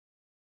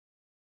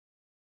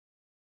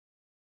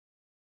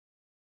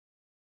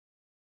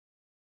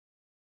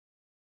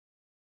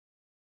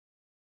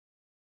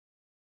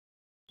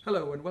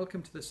Hello and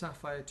welcome to the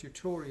Sapphire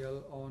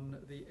tutorial on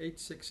the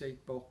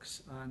 868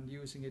 box and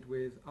using it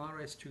with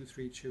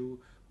RS232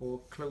 or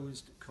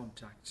closed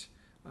contact.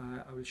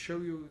 I will show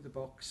you the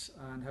box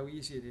and how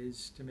easy it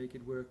is to make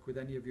it work with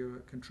any of your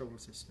control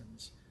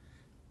systems.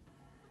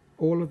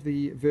 All of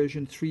the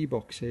version 3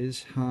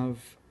 boxes have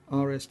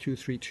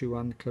RS232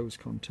 and closed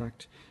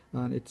contact,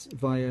 and it's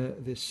via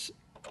this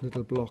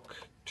little block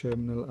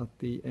terminal at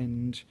the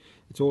end.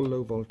 It's all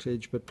low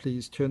voltage, but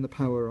please turn the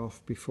power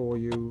off before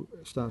you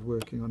start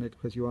working on it,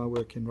 because you are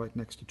working right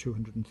next to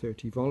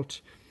 230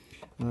 volt.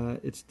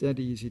 It's dead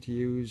easy to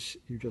use.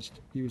 You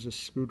just use a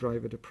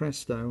screwdriver to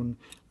press down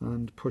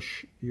and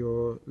push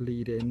your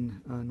lead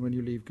in, and when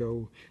you leave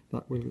go,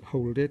 that will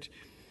hold it.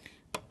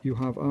 You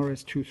have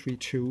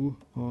RS232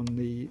 on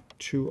the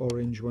two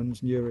orange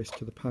ones nearest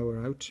to the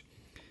power out,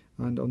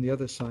 and on the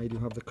other side you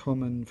have the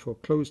common for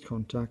closed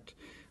contact,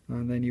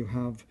 and then you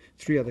have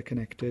three other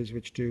connectors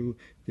which do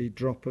the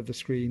drop of the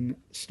screen,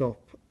 stop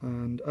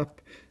and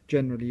up.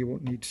 Generally you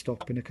won't need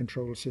stop in a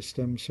control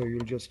system, so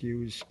you'll just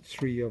use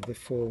three of the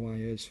four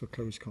wires for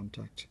close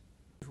contact.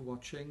 Thank you for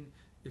watching.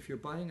 If you're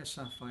buying a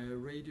Sapphire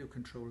radio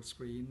control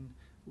screen,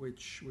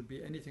 which would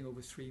be anything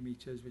over 3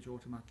 meters, which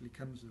automatically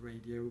comes with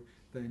radio,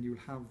 then you'll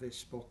have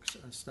this box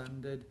as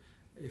standard.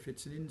 If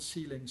it's an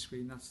in-ceiling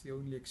screen, that's the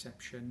only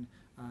exception,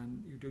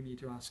 and you do need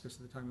to ask us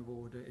at the time of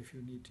order if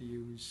you need to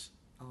use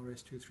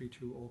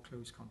RS232 or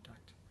close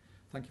contact.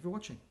 Thank you for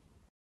watching.